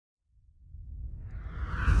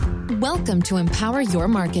Welcome to Empower Your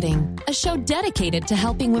Marketing, a show dedicated to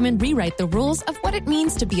helping women rewrite the rules of what it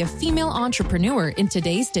means to be a female entrepreneur in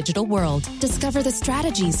today's digital world. Discover the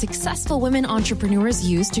strategies successful women entrepreneurs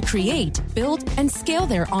use to create, build, and scale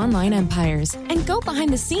their online empires, and go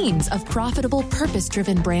behind the scenes of profitable,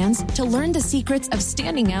 purpose-driven brands to learn the secrets of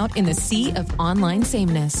standing out in the sea of online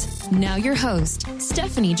sameness. Now your host,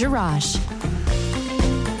 Stephanie Jarash.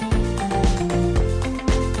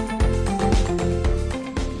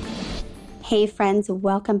 Hey friends,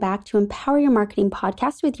 welcome back to Empower Your Marketing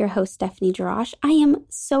podcast with your host, Stephanie Jarash. I am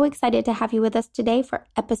so excited to have you with us today for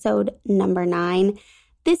episode number 9.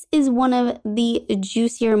 This is one of the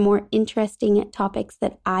juicier, more interesting topics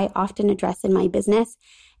that I often address in my business,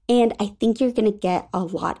 and I think you're going to get a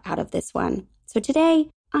lot out of this one. So today,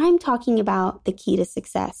 I'm talking about the key to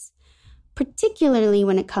success, particularly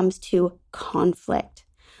when it comes to conflict.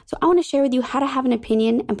 So I want to share with you how to have an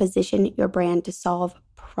opinion and position your brand to solve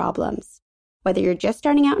problems. Whether you're just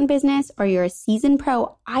starting out in business or you're a seasoned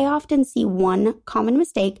pro, I often see one common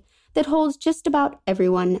mistake that holds just about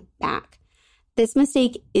everyone back. This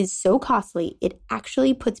mistake is so costly, it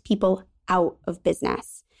actually puts people out of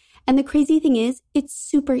business. And the crazy thing is, it's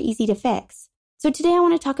super easy to fix. So today I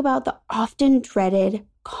want to talk about the often dreaded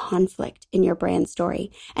conflict in your brand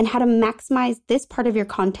story and how to maximize this part of your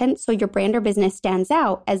content so your brand or business stands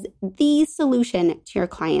out as the solution to your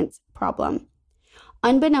client's problem.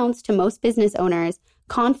 Unbeknownst to most business owners,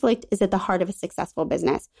 conflict is at the heart of a successful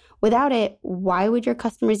business. Without it, why would your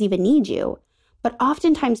customers even need you? But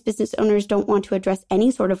oftentimes, business owners don't want to address any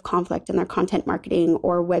sort of conflict in their content marketing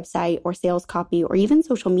or website or sales copy or even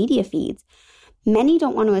social media feeds. Many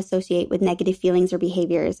don't want to associate with negative feelings or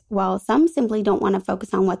behaviors, while some simply don't want to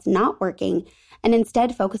focus on what's not working and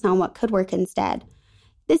instead focus on what could work instead.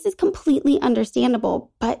 This is completely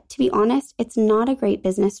understandable, but to be honest, it's not a great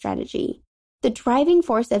business strategy. The driving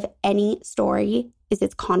force of any story is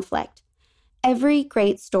its conflict. Every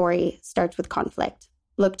great story starts with conflict.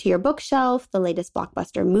 Look to your bookshelf, the latest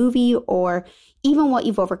blockbuster movie, or even what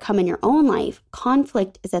you've overcome in your own life.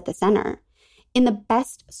 Conflict is at the center. In the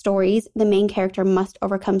best stories, the main character must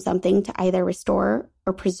overcome something to either restore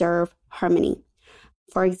or preserve harmony.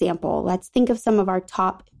 For example, let's think of some of our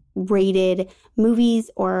top rated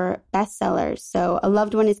movies or bestsellers. So a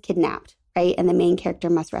loved one is kidnapped, right? And the main character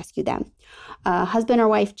must rescue them. A husband or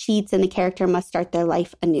wife cheats and the character must start their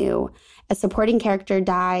life anew. A supporting character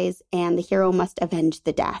dies and the hero must avenge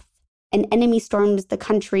the death. An enemy storms the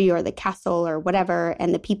country or the castle or whatever,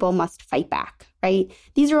 and the people must fight back, right?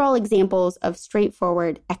 These are all examples of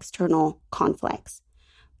straightforward external conflicts.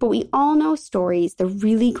 But we all know stories, the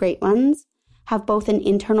really great ones, have both an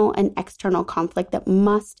internal and external conflict that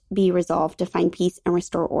must be resolved to find peace and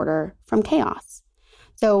restore order from chaos.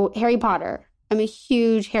 So Harry Potter, I'm a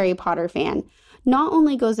huge Harry Potter fan, not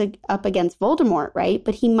only goes up against Voldemort, right?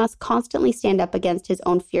 But he must constantly stand up against his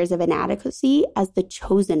own fears of inadequacy as the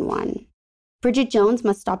chosen one. Bridget Jones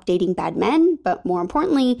must stop dating bad men, but more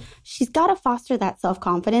importantly, she's got to foster that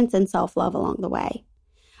self-confidence and self-love along the way.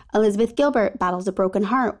 Elizabeth Gilbert battles a broken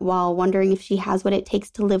heart while wondering if she has what it takes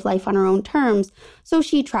to live life on her own terms, so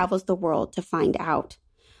she travels the world to find out.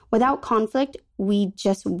 Without conflict, we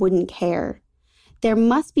just wouldn't care. There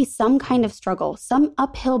must be some kind of struggle, some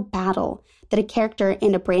uphill battle that a character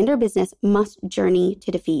and a brand or business must journey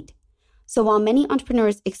to defeat. So while many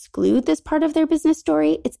entrepreneurs exclude this part of their business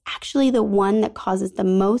story, it's actually the one that causes the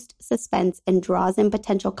most suspense and draws in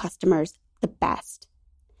potential customers the best.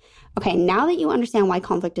 Okay, now that you understand why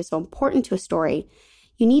conflict is so important to a story,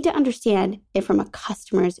 you need to understand it from a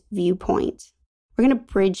customer's viewpoint. We're going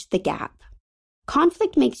to bridge the gap.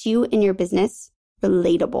 Conflict makes you and your business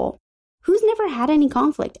relatable. Who's never had any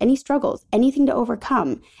conflict, any struggles, anything to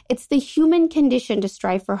overcome? It's the human condition to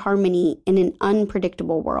strive for harmony in an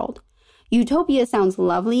unpredictable world. Utopia sounds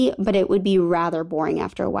lovely, but it would be rather boring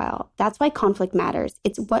after a while. That's why conflict matters.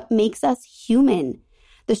 It's what makes us human.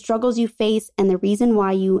 The struggles you face and the reason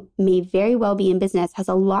why you may very well be in business has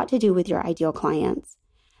a lot to do with your ideal clients.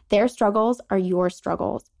 Their struggles are your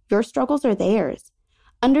struggles. Your struggles are theirs.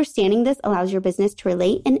 Understanding this allows your business to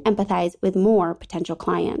relate and empathize with more potential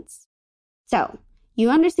clients. So, you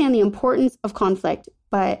understand the importance of conflict,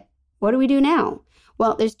 but what do we do now?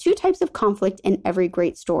 Well, there's 2 types of conflict in every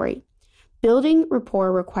great story. Building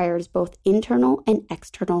rapport requires both internal and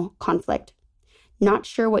external conflict. Not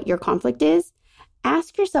sure what your conflict is?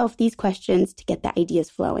 Ask yourself these questions to get the ideas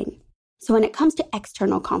flowing. So when it comes to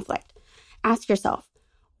external conflict, ask yourself,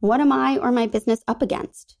 what am I or my business up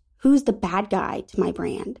against? Who's the bad guy to my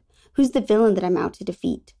brand? Who's the villain that I'm out to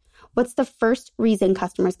defeat? What's the first reason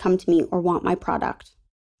customers come to me or want my product?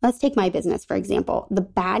 Let's take my business, for example. The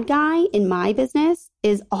bad guy in my business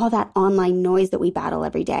is all that online noise that we battle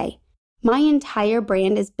every day. My entire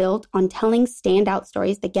brand is built on telling standout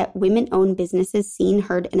stories that get women-owned businesses seen,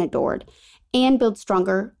 heard, and adored, and build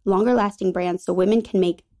stronger, longer-lasting brands so women can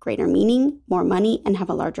make greater meaning, more money, and have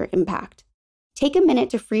a larger impact. Take a minute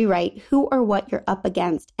to free write who or what you're up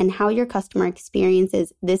against and how your customer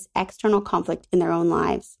experiences this external conflict in their own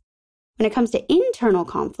lives. When it comes to internal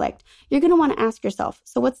conflict, you're going to want to ask yourself,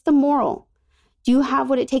 so what's the moral? Do you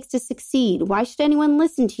have what it takes to succeed? Why should anyone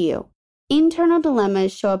listen to you? Internal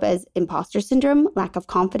dilemmas show up as imposter syndrome, lack of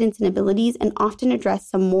confidence in abilities, and often address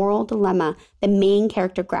some moral dilemma the main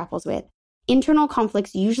character grapples with. Internal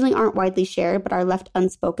conflicts usually aren't widely shared, but are left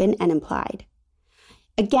unspoken and implied.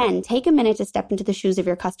 Again, take a minute to step into the shoes of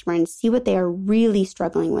your customer and see what they are really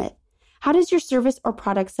struggling with. How does your service or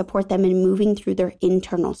product support them in moving through their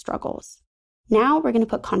internal struggles? Now we're going to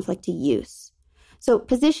put conflict to use. So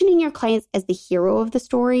positioning your clients as the hero of the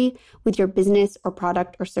story with your business or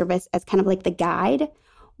product or service as kind of like the guide,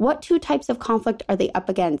 what two types of conflict are they up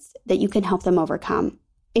against that you can help them overcome?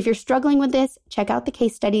 If you're struggling with this, check out the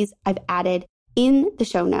case studies I've added in the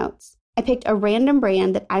show notes. I picked a random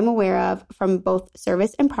brand that I'm aware of from both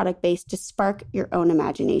service and product base to spark your own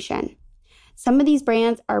imagination. Some of these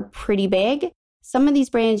brands are pretty big. Some of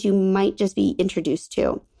these brands you might just be introduced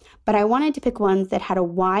to. But I wanted to pick ones that had a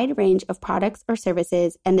wide range of products or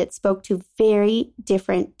services and that spoke to very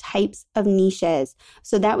different types of niches.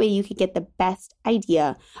 So that way you could get the best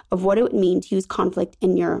idea of what it would mean to use conflict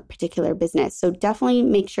in your particular business. So definitely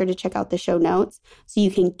make sure to check out the show notes so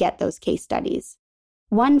you can get those case studies.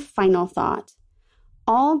 One final thought.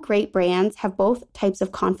 All great brands have both types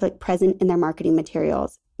of conflict present in their marketing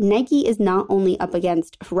materials. Nike is not only up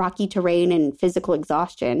against rocky terrain and physical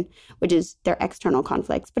exhaustion, which is their external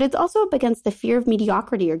conflicts, but it's also up against the fear of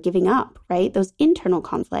mediocrity or giving up, right? Those internal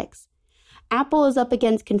conflicts. Apple is up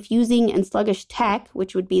against confusing and sluggish tech,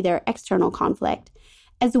 which would be their external conflict,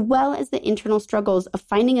 as well as the internal struggles of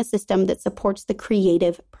finding a system that supports the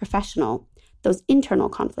creative professional, those internal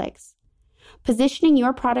conflicts. Positioning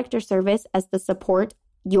your product or service as the support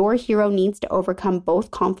your hero needs to overcome both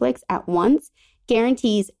conflicts at once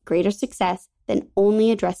guarantees greater success than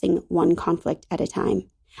only addressing one conflict at a time.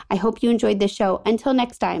 I hope you enjoyed this show. Until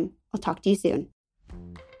next time, I'll talk to you soon.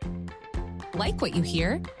 Like what you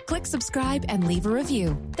hear? Click subscribe and leave a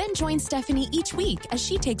review. Then join Stephanie each week as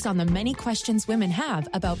she takes on the many questions women have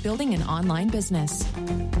about building an online business.